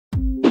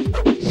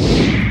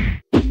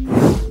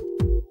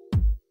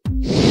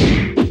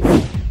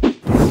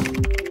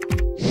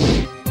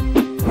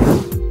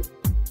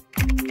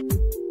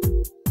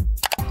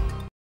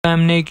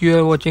I'm Nick. You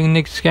are watching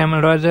Nick's Scam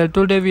Advisor.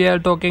 Today we are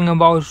talking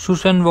about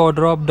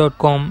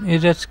Susanwardrobe.com.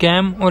 Is it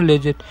scam or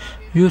legit?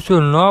 You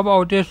should know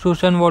about it.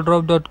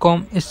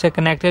 Susanwardrobe.com is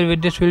connected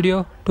with this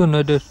video to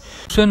know this.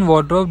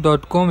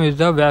 Susanwardrobe.com is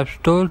the web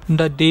store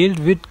that deals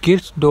with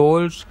kids,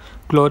 dolls,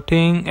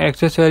 clothing,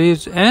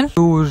 accessories, and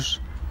shoes.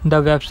 The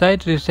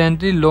website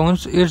recently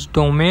launched its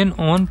domain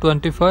on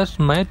 21st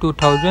May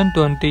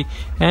 2020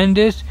 and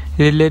is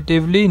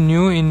relatively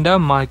new in the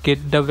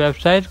market. The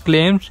website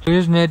claims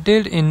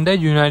originated in the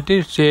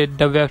United States.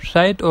 The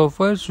website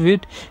offers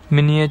with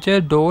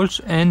miniature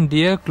dolls and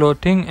their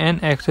clothing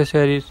and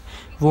accessories,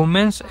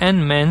 women's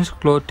and men's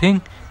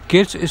clothing,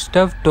 kids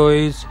stuffed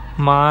toys,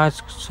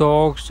 masks,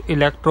 socks,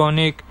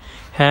 electronic,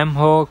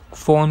 hammock,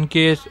 phone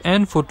case,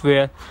 and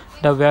footwear.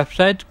 The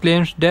website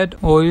claims that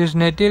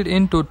originated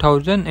in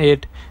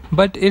 2008,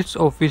 but its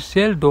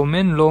official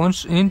domain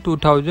launched in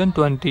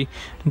 2020.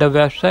 The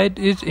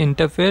website's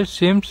interface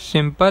seems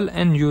simple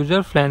and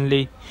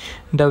user-friendly.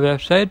 The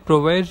website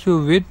provides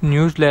you with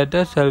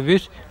newsletter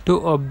service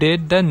to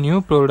update the new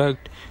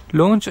product,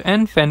 launch,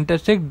 and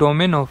fantastic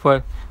domain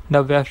offer.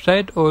 The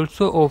website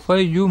also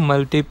offers you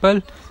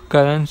multiple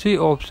currency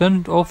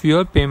options of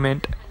your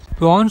payment.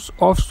 Pros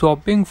of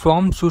shopping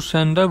from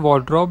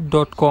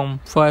Susanwardrobe.com.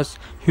 First,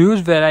 huge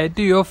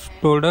variety of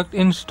product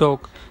in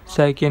stock.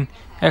 Second,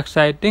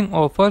 exciting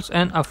offers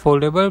and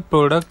affordable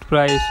product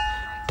price.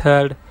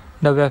 Third,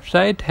 the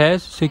website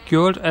has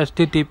secure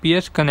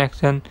HTTPS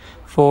connection.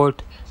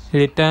 Fourth,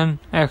 return,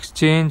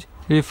 exchange,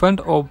 refund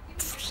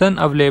option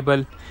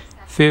available.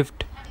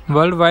 Fifth,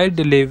 worldwide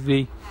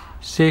delivery.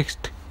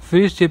 Sixth,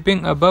 free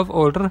shipping above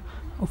order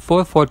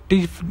for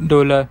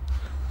 $40.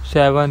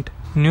 Seventh,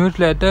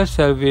 newsletter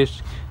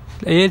service.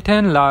 8th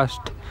and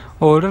last,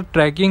 order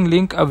tracking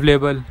link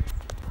available.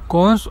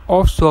 Cons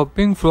of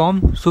shopping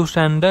from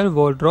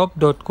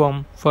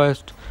Susanwardrobe.com.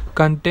 First,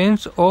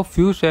 contents of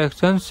few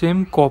sections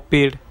seem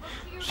copied.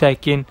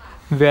 Second,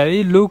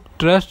 very look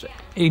trust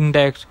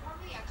index.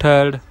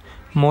 Third,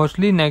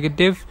 mostly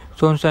negative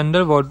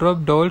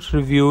Susanwardrobe dolls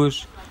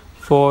reviews.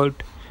 Fourth,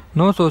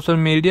 no social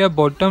media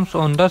bottoms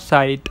on the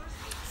site.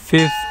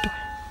 Fifth,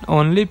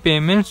 only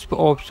payments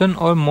option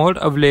or mode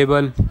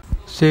available.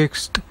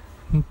 Sixth,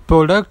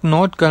 product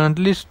not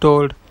currently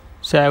stored.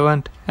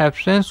 Seventh,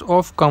 absence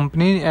of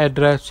company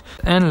address.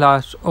 And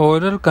last,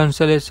 order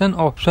cancellation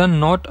option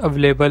not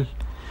available.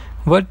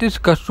 What is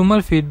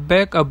customer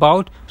feedback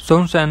about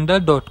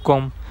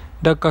Susanwardrobe.com?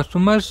 The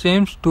customer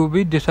seems to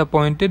be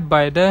disappointed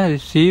by the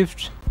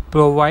receipts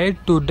provided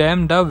to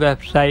them the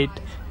website.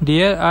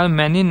 There are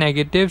many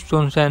negative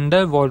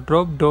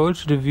Susanwardrobe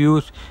dolls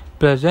reviews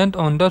present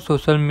on the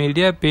social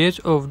media page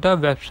of the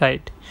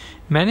website.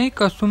 Many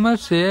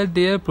customers shared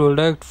their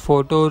product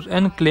photos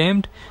and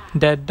claimed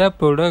that the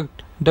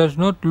product does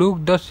not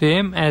look the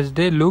same as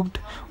they looked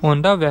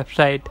on the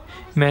website.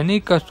 Many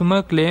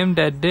customers claimed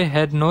that they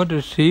had not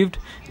received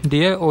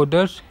their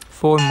orders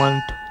for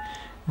months.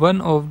 One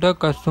of the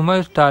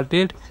customers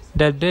stated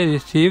that they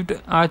received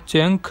a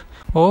chunk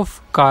of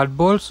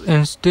cardboard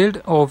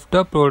instead of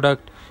the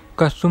product.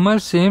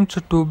 Customers seemed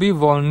to be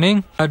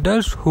warning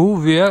others who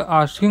were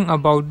asking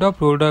about the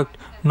product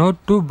not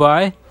to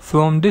buy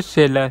from this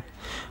seller.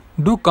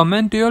 Do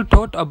comment your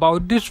thought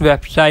about this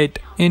website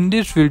in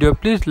this video.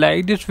 Please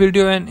like this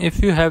video, and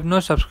if you have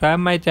not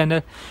subscribed my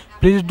channel,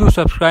 please do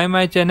subscribe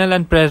my channel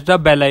and press the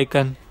bell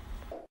icon.